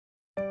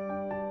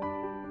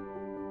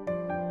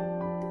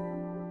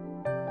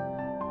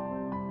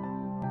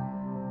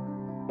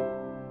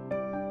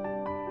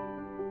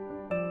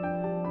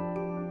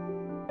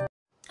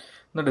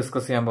ഇന്ന്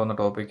ഡിസ്കസ് ചെയ്യാൻ പോകുന്ന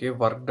topic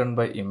work done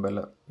by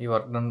impeller. ഈ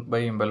work done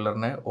by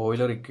ഇംപെല്ലറിനെ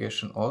Euler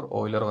equation or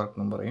Euler work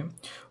എന്നും പറയും.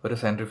 ഒരു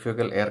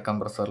സെൻട്രിഫ്യൂഗൽ എയർ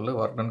കംപ്രസറിൽ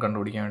വർക്ക് ഡൺ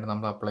കണ്ടുപിടിക്കാൻ വേണ്ടി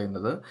നമ്മൾ അപ്ലൈ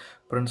ചെയ്യുന്നത്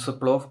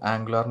പ്രിൻസിപ്പിൾ ഓഫ്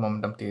ആംഗുലാർ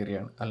മൊമെന്റം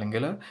തിയറിയാണ്,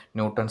 അല്ലെങ്കിൽ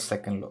ന്യൂട്ടൺസ്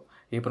സെക്കൻഡ് ലോ.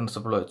 ഈ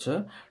പ്രിൻസിപ്പിൾ വെച്ച്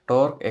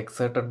torque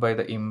excited by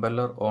the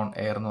impeller on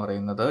air എന്ന്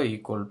പറയുന്നത്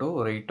equal to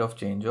rate of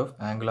change of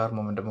angular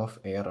momentum of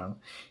air ആണ്.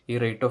 ഈ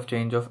rate of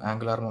change of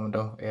angular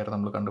momentum of air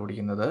നമ്മൾ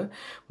കണ്ടുപിടിക്കുന്നത്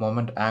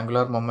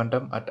angular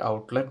momentum at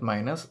outlet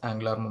minus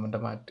angular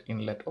momentum at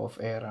inlet of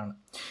air ആണ്.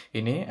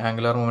 ഇനി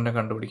angular momentum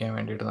കണ്ടുപിടിക്കാൻ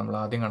വേണ്ടിയിട്ട് നമ്മൾ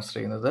ആദ്യം കൺസിഡർ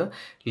ചെയ്യുന്നത്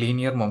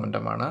ലീനിയർ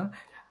മൊമെന്റം ആണ്.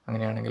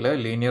 അങ്ങനെയാണെങ്കിൽ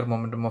linear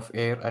momentum of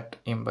air at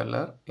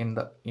impeller in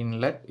the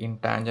inlet in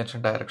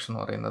tangential direction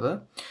എന്ന് പറയുന്നത്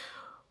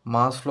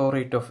mass flow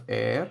rate of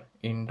air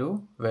into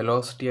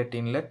velocity at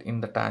inlet in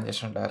the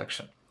tangential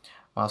direction.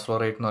 Mass flow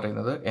rate എന്ന്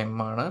പറയുന്നത് M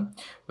ആണ്.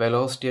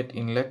 Velocity at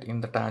inlet in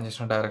the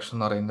tangential direction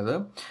എന്ന് പറയുന്നത്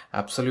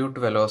absolute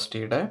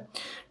വെലോസിറ്റിയുടെ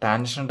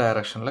tangential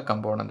ഡയറക്ഷനിലെ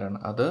component ആണ്.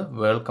 അത്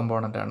വേൾ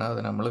component ആണ്. അത്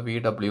നമ്മൾ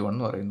VW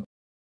എന്ന് പറയുന്നു.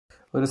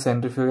 ഒരു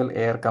സെൻട്രിഫ്യൂഗൽ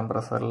എയർ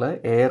കംപ്രസറിൽ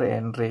എയർ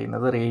എൻട്രി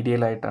ചെയ്യുന്നത്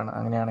റേഡിയൽ ആയിട്ടാണ്.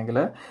 അങ്ങനെയാണെങ്കിൽ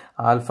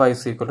alpha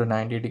is equal to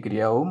 90 degree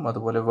ആവും.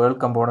 അതുപോലെ വേൾ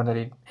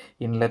കമ്പോണൻ്റ്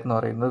ഇൻലെറ്റ് എന്ന്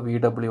പറയുന്നത്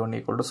VW1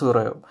 ഈക്വൽ ടു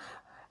 0 ആവും.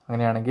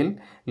 അങ്ങനെയാണെങ്കിൽ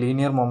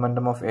linear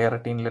momentum of air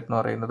at inlet എന്ന്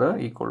പറയുന്നത്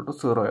ഈക്വൽ ടു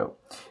 0 ആവും.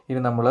 ഇനി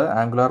നമ്മൾ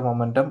angular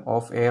momentum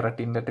of air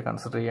at inlet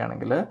consider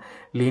ചെയ്യുകയാണെങ്കിൽ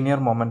linear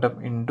momentum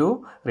into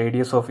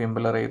radius of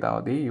impeller ചെയ്താൽ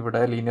മതി.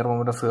 ഇവിടെ ലീനിയർ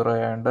മൊമെന്റം 0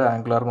 ആയതുകൊണ്ട്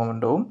ആംഗുലാർ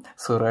മൊമെന്റവും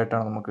 0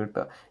 ആയിട്ടാണ് നമുക്ക്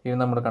കിട്ടുക. ഇനി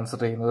നമ്മൾ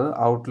കൺസിഡർ ചെയ്യുന്നത്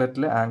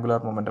ഔട്ട്ലെറ്റിലെ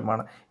ആംഗുലാർ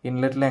മൊമെന്റമാണ്.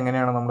 ഇൻലെറ്റിൽ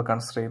എങ്ങനെയാണ് നമ്മൾ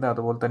കൺസിഡർ ചെയ്യുന്നത്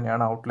അതുപോലെ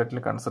തന്നെയാണ്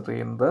ഔട്ട്ലെറ്റിൽ കൺസിഡർ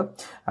ചെയ്യുന്നത്.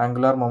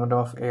 Angular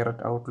momentum of air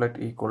at outlet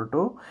equal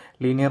to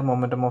linear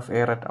momentum of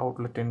air at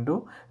outlet into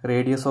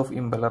radius of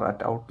impeller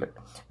at outlet.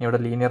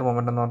 ഇവിടെ ലീനിയർ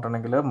മൊമെന്റം എന്ന്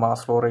പറഞ്ഞിട്ടുണ്ടെങ്കിൽ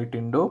mass flow rate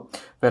into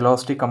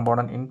velocity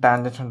component in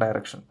tangential direction.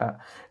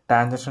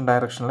 Tangential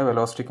ഡയറക്ഷനിലെ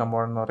velocity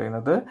component എന്ന്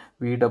പറയുന്നത്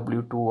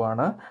VW2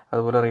 ആണ്.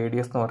 അതുപോലെ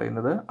radius എന്ന്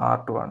പറയുന്നത്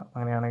R2 ആണ്.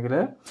 അങ്ങനെയാണെങ്കിൽ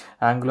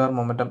ആംഗുലാർ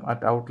മൊമെന്റം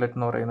അറ്റ് ഔട്ട്ലെറ്റ്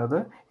എന്ന് പറയുന്നത്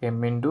M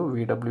into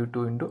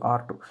VW2 into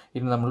R2.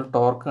 ഇനി നമ്മൾ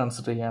ടോർക്ക്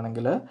കൺസിഡർ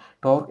ചെയ്യുകയാണെങ്കിൽ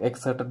torque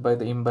excited by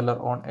the impeller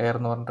on air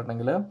എന്ന്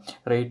പറഞ്ഞിട്ടുണ്ടെങ്കിൽ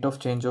rate of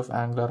change of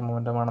angular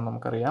momentum ആണെന്ന്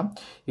നമുക്കറിയാം.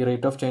 ഈ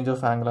rate of change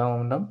of angular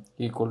momentum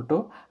equal to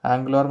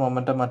angular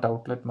momentum at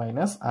outlet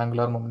minus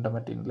angular momentum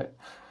at inlet.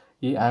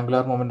 ഈ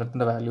angular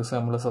മൊമെന്റത്തിന്റെ values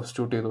നമ്മൾ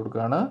substitute ചെയ്ത്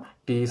കൊടുക്കുകയാണ്.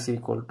 T is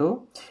equal to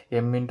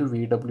M into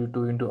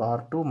VW2 into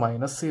R2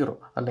 minus 0,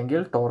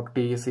 അല്ലെങ്കിൽ torque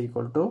T is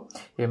equal to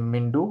M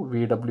into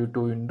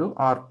VW2 into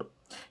R2.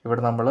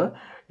 ഇവിടെ നമ്മൾ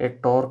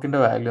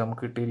ടോർക്കിന്റെ value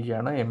നമുക്ക്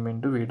കിട്ടിയിരിക്കുകയാണ് M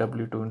into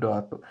VW2 into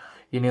R2.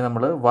 ഇനി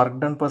നമ്മൾ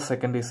work done per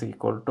second is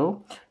equal to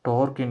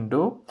torque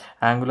into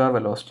angular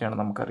velocity ആണ്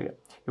നമുക്കറിയാം.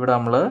 ഇവിടെ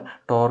നമ്മൾ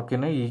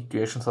ടോർക്കിന് ഈ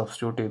ഇക്വേഷൻ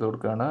സബ്സ്റ്റിറ്റ്യൂട്ട് ചെയ്ത്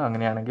കൊടുക്കുകയാണ്.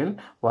 അങ്ങനെയാണെങ്കിൽ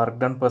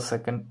work done per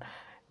second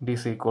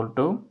is equal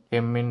to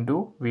M into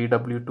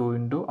VW2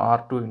 into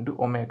R2 into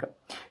omega.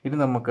 ഇനി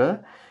നമുക്ക്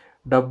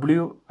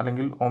W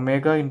അല്ലെങ്കിൽ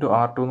ഒമേഗ ഇൻറ്റു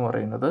R2 എന്ന്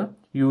പറയുന്നത്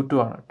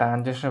U2 ആണ്.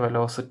 Tangential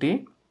velocity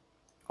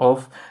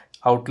of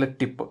outlet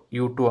tip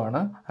U2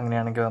 ആണ്.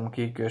 അങ്ങനെയാണെങ്കിൽ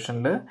നമുക്ക് ഈ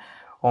ഇക്വേഷനിൽ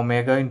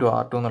ഒമേഗ ഇൻറ്റു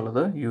R2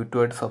 എന്നുള്ളത് U2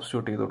 ആയിട്ട്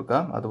സബ്സ്റ്റിറ്റ്യൂട്ട് ചെയ്ത്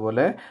കൊടുക്കാം.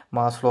 അതുപോലെ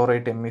mass flow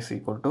rate M is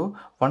equal to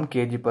 1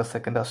 kg/s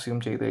assume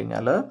ചെയ്ത്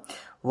കഴിഞ്ഞാൽ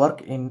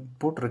work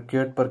input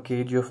required per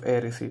kg of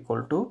air is equal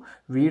to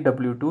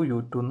VW2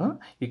 U2 എന്ന്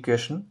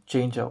ഇക്വേഷൻ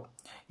ചേഞ്ച് ആവും.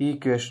 ഈ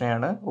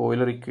ഇക്വേഷനെയാണ്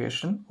Euler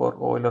equation or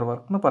Euler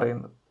work എന്ന്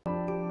പറയുന്നത്.